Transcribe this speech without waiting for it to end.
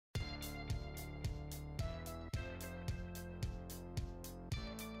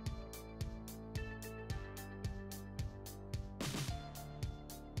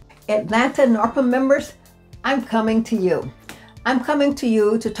Atlanta NARPM members, I'm coming to you. I'm coming to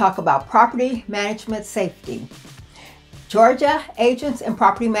you to talk about property management safety. Georgia agents and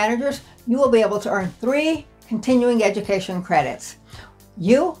property managers, you will be able to earn 3 continuing education credits.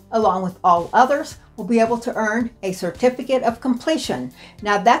 You, along with all others, will be able to earn a certificate of completion.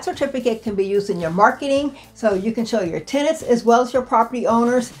 Now that certificate can be used in your marketing, so you can show your tenants as well as your property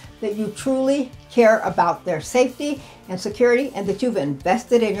owners that you truly care about their safety and security and that you've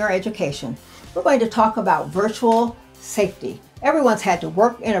invested in your education. We're going to talk about virtual safety. Everyone's had to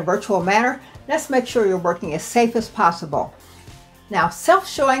work in a virtual manner. Let's make sure you're working as safe as possible. Now,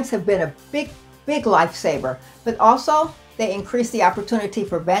 self-showings have been a big lifesaver, but also they increase the opportunity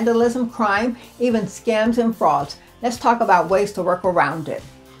for vandalism, crime, even scams and frauds. Let's talk about ways to work around it.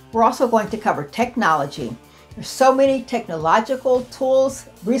 We're also going to cover technology. There's so many technological tools,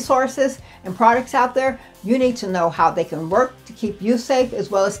 resources, and products out there. You need to know how they can work to keep you safe as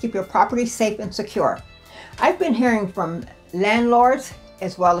well as keep your property safe and secure. I've been hearing from landlords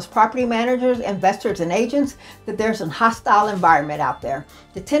as well as property managers, investors, and agents that there's a hostile environment out there.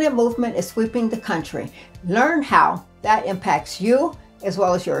 The tenant movement is sweeping the country. Learn how that impacts you as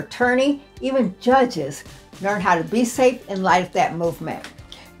well as your attorney, even judges. Learn how to be safe in light of that movement.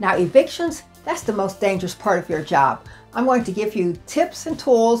 Now, evictions, that's the most dangerous part of your job. I'm going to give you tips and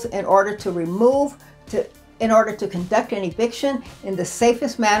tools in order to conduct an eviction in the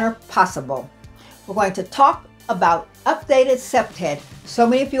safest manner possible. We're going to talk about updated CPTED. So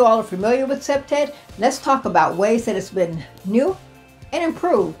many of you all are familiar with CPTED. Let's talk about ways that it's been new and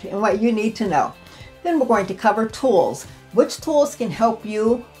improved and what you need to know. Then we're going to cover tools. Which tools can help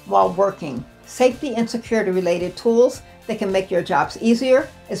you while working? Safety and security related tools that can make your jobs easier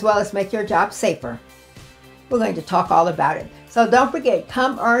as well as make your job safer. We're going to talk all about it. So don't forget,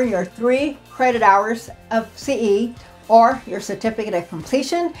 come earn your 3 credit hours of CE or your certificate of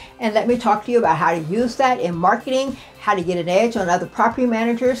completion, and let me talk to you about how to use that in marketing, how to get an edge on other property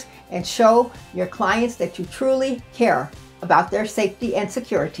managers, and show your clients that you truly care about their safety and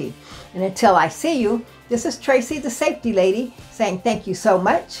security. And until I see you, this is Tracy, the safety lady, saying thank you so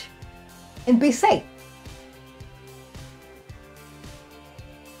much and be safe.